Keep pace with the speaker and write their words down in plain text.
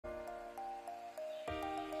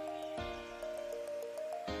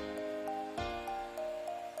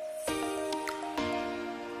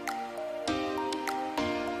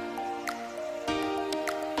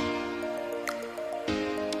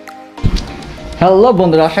Hello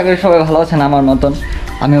বন্ধুরা, আশা করি সবাই ভালো আছেন আমার মতন।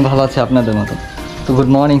 আমিও ভালো আছি আপনাদের মতন। তো গুড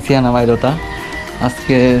মর্নিং CNMI রোতা।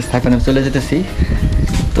 আজকে সাইপানে চলে যেতেছি।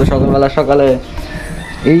 তো সকালে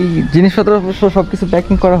এই জিনিসপত্র অবশ্য সব কিছু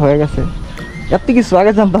প্যাকিং করা হয়ে গেছে। এত কিছু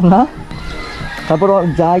আগে জানতাম না। তারপর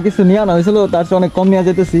যা কিছু নিয়ে আনা হয়েছিল তার চেয়ে অনেক কম নিয়ে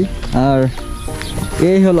যেতেছি। আর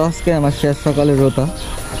এই হলো আজকে আমার শেষ সকালের রোতা।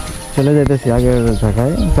 চলে যেতেছি আগের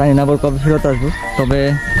জায়গায়, জানি না আবার কবে ফেরত আসবো। তবে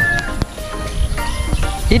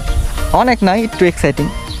অনেক নাই, একটু এক্সাইটিং।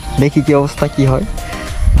 দেখি কি অবস্থা কি হয়,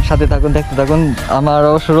 সাথে থাকুন, দেখতে থাকুন। আমার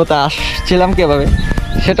অবশ্য রোতা আসছিলাম কীভাবে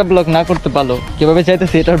সেটা ব্লগ না করতে পারলো, কীভাবে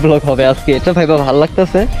চাইতেছি এটার ব্লগ হবে আজকে, এটা ভাইবা ভালো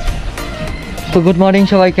লাগতেছে। তো গুড মর্নিং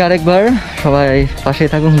সবাইকে আরেকবার। সবাই পাশেই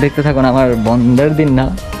থাকুন, দেখতে থাকুন। আমার বন্ধের দিন না,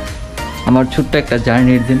 আমার ছোট্ট একটা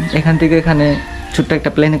জার্নির দিন। এখান থেকে এখানে ছোট্ট একটা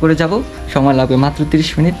প্লেনে করে যাব, সময় লাগবে মাত্র 30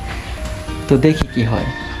 মিনিট। তো দেখি কি হয়।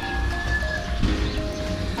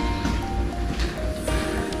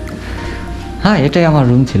 হ্যাঁ, এটাই আমার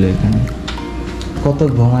রুম ছিল। এখানে কত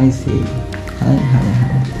ঘুমাইছি। হ্যাঁ হ্যাঁ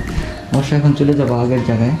হ্যাঁ, অবশ্য এখন চলে যাবো আগের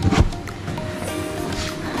জায়গায়।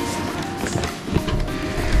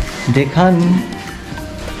 দেখান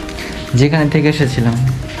যেখানে থেকে এসেছিলাম,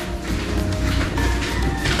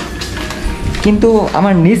 কিন্তু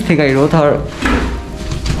আমার নিজ থেকে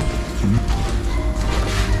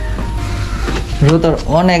রোতার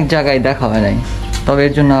অনেক জায়গায় দেখা হয় নাই। তবে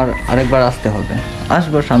এর জন্য আরেকবার আসতে হবে,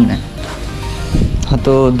 আসবো সামনে,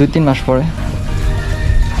 হয়তো 2-3 মাস পরে।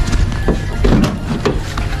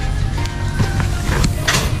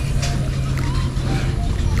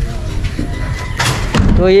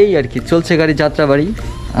 তো এই আর কি চলছে গাড়ি, যাত্রা বাড়ি।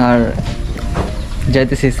 আর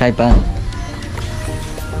যাইতেছি Saipan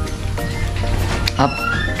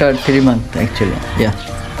after 3 months actually. Yeah,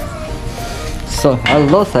 so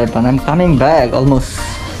hello Saipan, I'm coming back almost.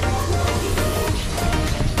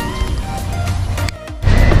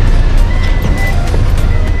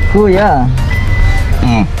 Oh yeah.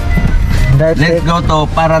 Let's go to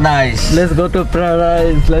paradise. Let's go to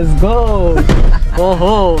paradise. Let's go.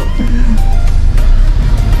 Oh.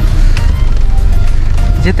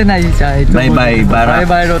 যেতে নাই চাই। Bye bye Barak. Bye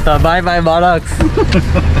bye Rota. Bye bye Barak.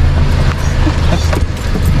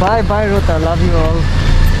 Bye bye Rota. Love you all.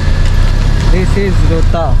 This is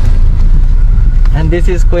Rota, and this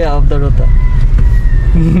is Kuya of the Rota.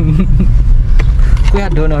 Kuya,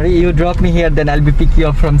 don't worry. You drop me here, then I'll be pick you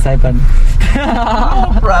up from Saipan. No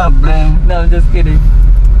problem. No, I'm just kidding.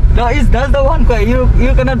 No, that's the one, Kuya. You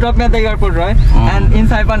gonna drop me at the airport, right? And in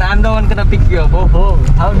Saipan, I'm the one gonna pick you up. Oh,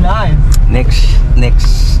 how nice. Next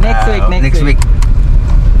week.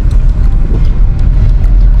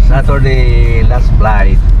 Saturday last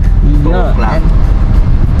flight. 2 o'clock.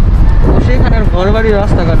 সেখানের ঘরবাড়ি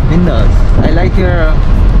রাস্তাঘাট বিন্দাস। I like your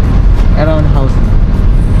around house.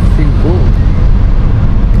 Simple.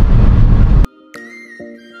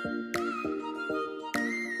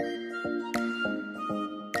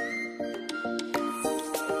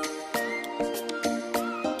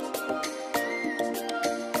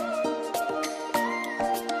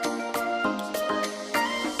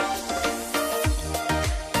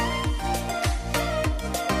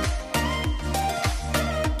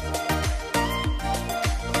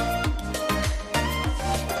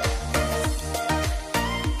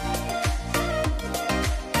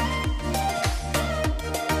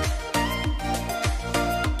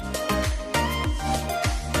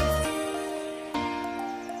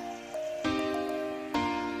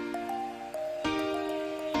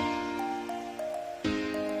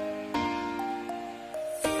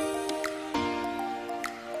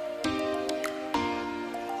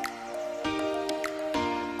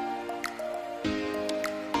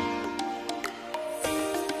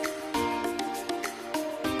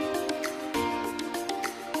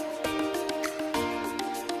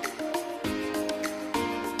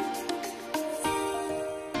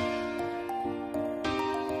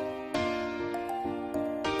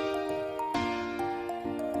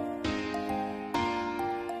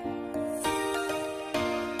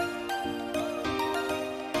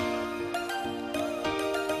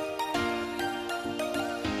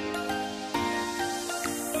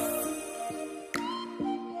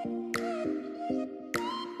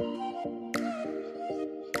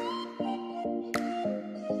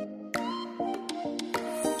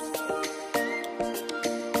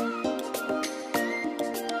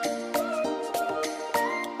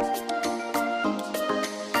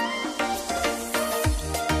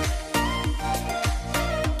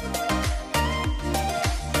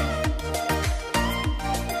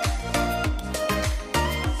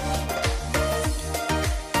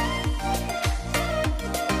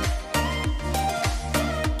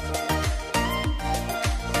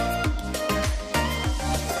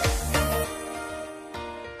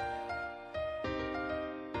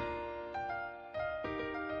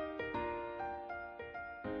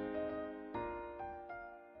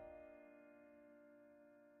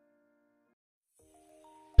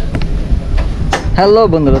 Hello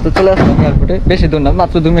বন্ধুরা, তো চলে আসলাম এয়ারপোর্টে। বেশি দূর না,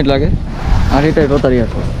 মাত্র 2 মিনিট লাগে। আর এটাই রোতার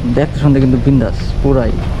এয়ারপোর্ট। দেখতে শুনতে কিন্তু বিন্দাস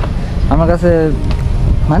পুরাই। আমার কাছে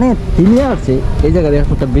মানে দিনে আছে এই জায়গার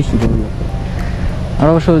এয়ারপোর্টটা বেশি বলবো। আর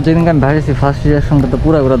অবশ্য যেদিনকে আমি বাইরেছি ফার্স্ট রিয়াকশনটা তো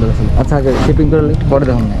পুরো ঘোরা ধরেছিল। আচ্ছা আগে শিপিং করে একটু পরে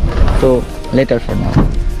দেখুন না, তো letter for now.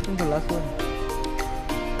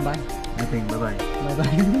 By. I think bye bye. Bye bye.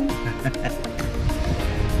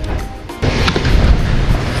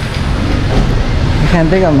 এখান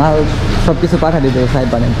থেকে মাল সব কিছু পাঠিয়ে দিতে হবে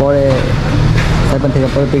সাইপানে, পরে সাইপান থেকে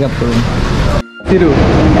পরে পিক আপ করুন। তিরু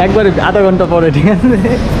একবারে আধা ঘন্টা পরে, ঠিক আছে?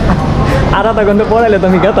 আর আধা ঘন্টা পড়াইলে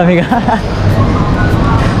তুমি গা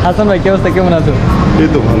হাসান ভাই, কি অবস্থা, কেমন আছো? এই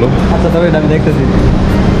তো ভালো। আচ্ছা তবে এটা আমি দেখতেছি।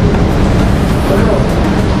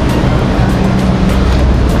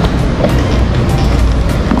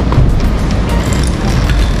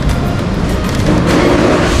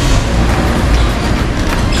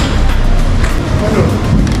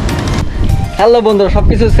 হ্যালো বন্ধুরা, সব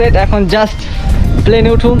কিছু সেট, এখন জাস্ট প্লেনে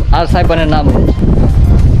উঠুন আর সাইপানের নাম।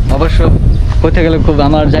 অবশ্য করতে গেলে খুব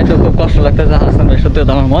আমার যাইতে খুব কষ্ট লাগতেছে হাসান ভাই, সত্যি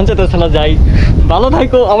কথা আমার মন চাইতেছে না যাই। ভালো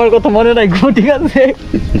থাকো, আমার কথা মনে রাখবো, ঠিক আছে?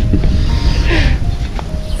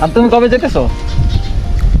 আর তুমি কবে যেতেছো?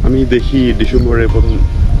 আমি দেখি ডিসেম্বরের প্রথম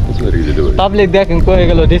তারিখে যেতে পারি। পাবলিক দেখেন কয়ে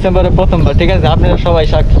গেল ডিসেম্বরের প্রথমবার, ঠিক আছে? আপনারা সবাই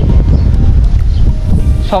সাক্ষী,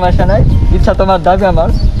 সমস্যা নাই। ইচ্ছা তোমার, দাবি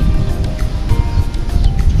আমার,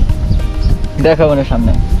 দেখা মনের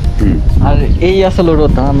সামনে। আর এই আসলে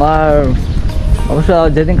রোতা আমার, অবশ্য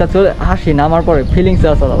যেদিনকার চলে আসি নামার পরে ফিলিংস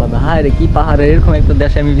আসলে আলাদা। হায় রে, কি পাহাড়ে, এরকম একটা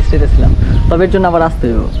দেশে আমি বিস্তৃত ছিলাম। তবে এর জন্য আবার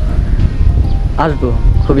আসবো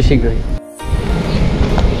খুবই শীঘ্রই।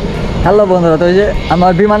 হ্যালো বন্ধুরা, তো এই যে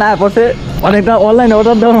আমার বিমান আয়া পড়ছে, অনেকটা অনলাইনে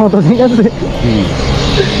অর্ডার দেওয়ার মতো, ঠিক আছে?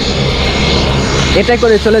 এটাই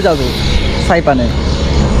করে চলে যাবো সাইপানে।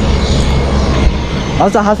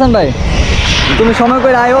 আচ্ছা হাসান ভাই, তুমি সময়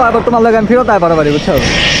করে আয়ো, আবার তোমার লাগে আমি ফেরত আয় পারো বাড়ি, বুঝছো?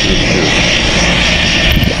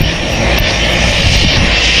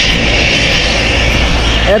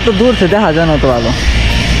 এত দূর সে দেখা যায় না তো ভালো।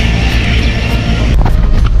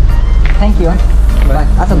 Thank you.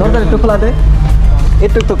 আচ্ছা দরজা একটু খোলা দে,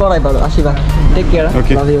 একটু করাই পারো। আসি ভাই, টেক কেয়ার,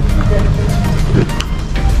 লাভ ইউ।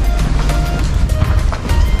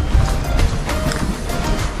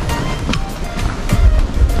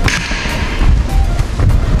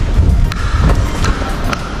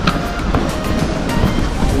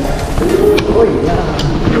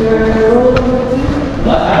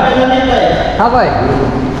 हाँ भाई,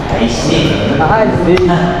 I see.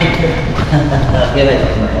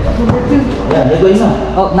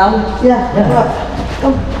 Oh, now? Yeah.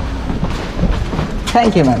 Come.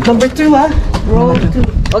 Thank you, ma'am. Number 2, huh? Roll 2.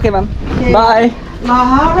 Okay, ma'am. Okay. Bye.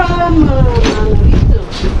 Maharam.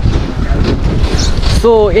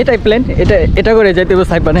 So, এটাই প্লেন, এটা করে যাইতে হবে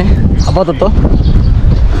সাইপানে আপাতত।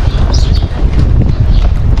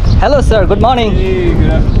 Hello, sir. Good morning. Hey,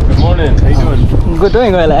 good morning. How you doing? Good,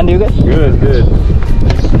 doing well. And you guys? Good.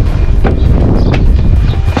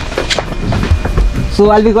 So,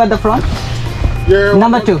 I'll be go at the front. Yeah.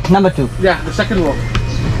 Number two. Yeah, the second one.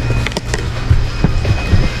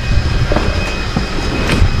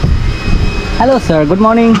 Hello, sir. Good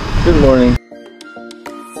morning. Good morning.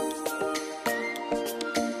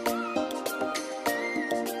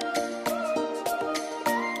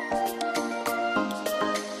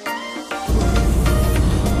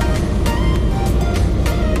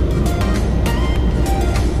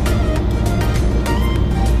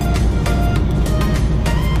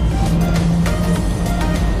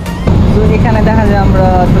 তো এখানে দেখা যায় আমরা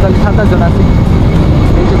total 7 জন আছি।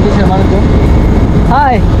 এই যে কিসের মানুষজন।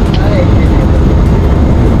 High,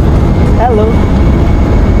 hello.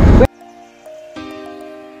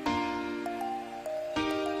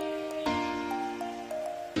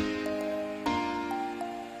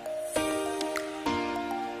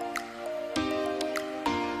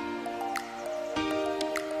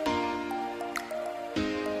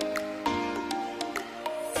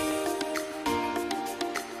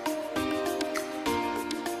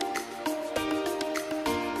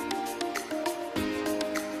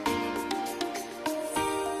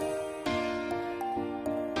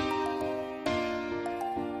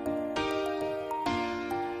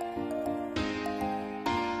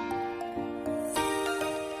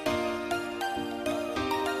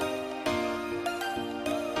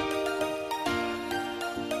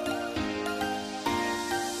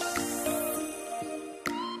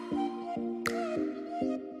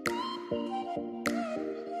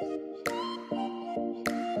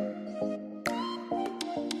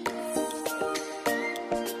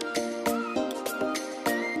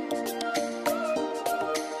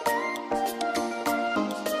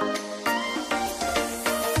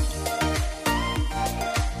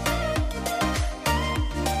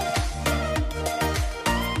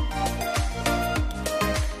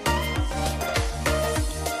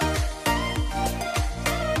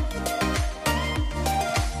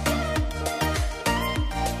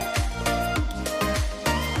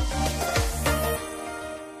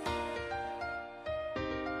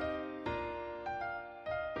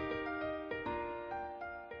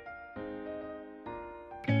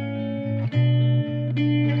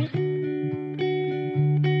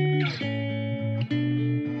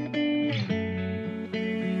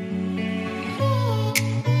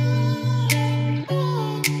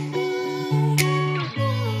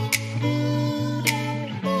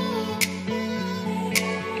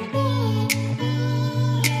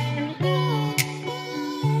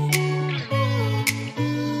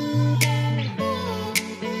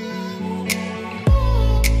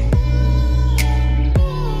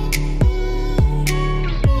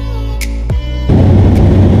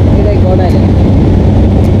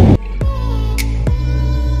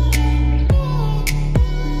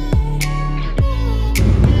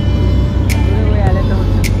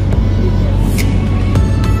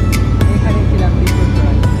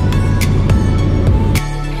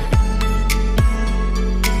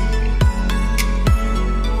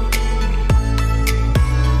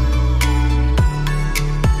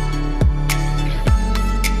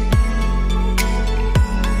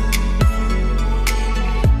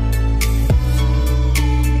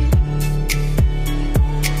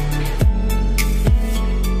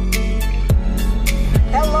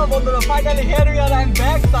 বন্ধুরা finally here we are I am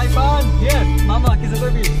back Saipan here মামা কিছু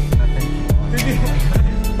করবি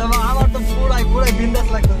আমার তো পুরাই বিন্দাস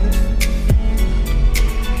লাগতেছে